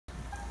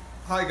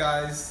Hi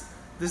guys,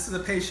 this is a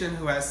patient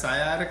who has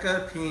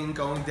sciatica, pain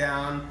going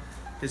down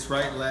his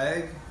right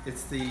leg.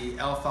 It's the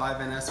L5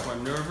 and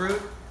S1 nerve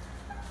root.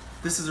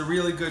 This is a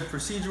really good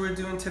procedure we're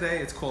doing today.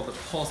 It's called the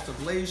pulsed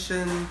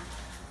ablation.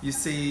 You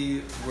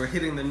see we're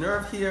hitting the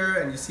nerve here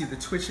and you see the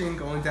twitching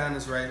going down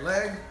his right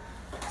leg.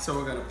 So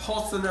we're going to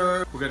pulse the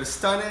nerve, we're going to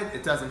stun it.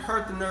 It doesn't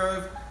hurt the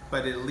nerve,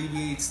 but it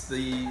alleviates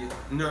the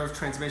nerve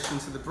transmission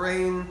to the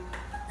brain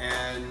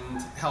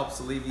and helps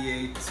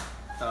alleviate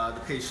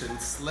the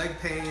patient's leg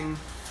pain.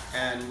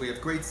 And we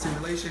have great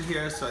stimulation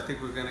here, so I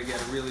think we're going to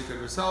get a really good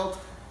result.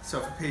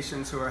 So for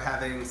patients who are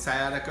having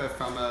sciatica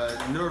from a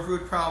nerve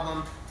root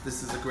problem,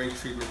 this is a great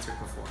treatment to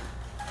perform.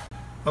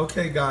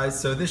 Okay guys,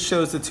 so this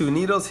shows the two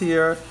needles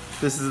here.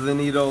 This is the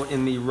needle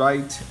in the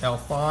right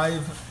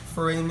L5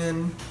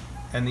 foramen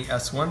and the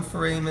S1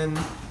 foramen.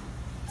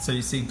 So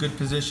you see good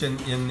position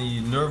in the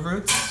nerve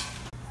roots.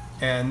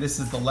 And this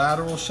is the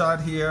lateral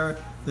shot here.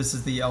 This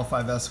is the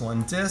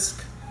L5-S1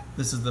 disc.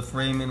 This is the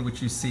foramen,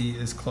 which you see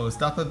is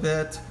closed up a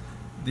bit.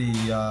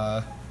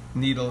 The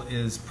needle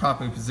is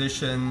properly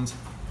positioned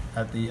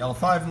at the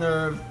L5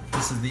 nerve.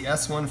 This is the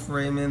S1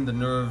 foramen. The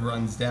nerve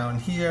runs down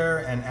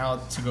here and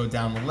out to go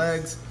down the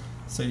legs.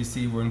 So you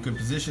see we're in good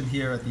position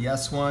here at the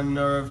S1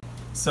 nerve.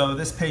 So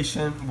this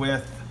patient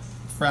with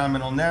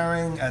foraminal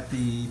narrowing at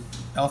the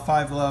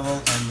L5 level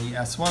and the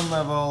S1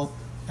 level,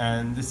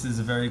 and this is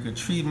a very good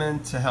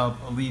treatment to help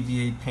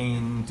alleviate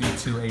pain due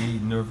to a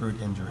nerve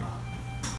root injury.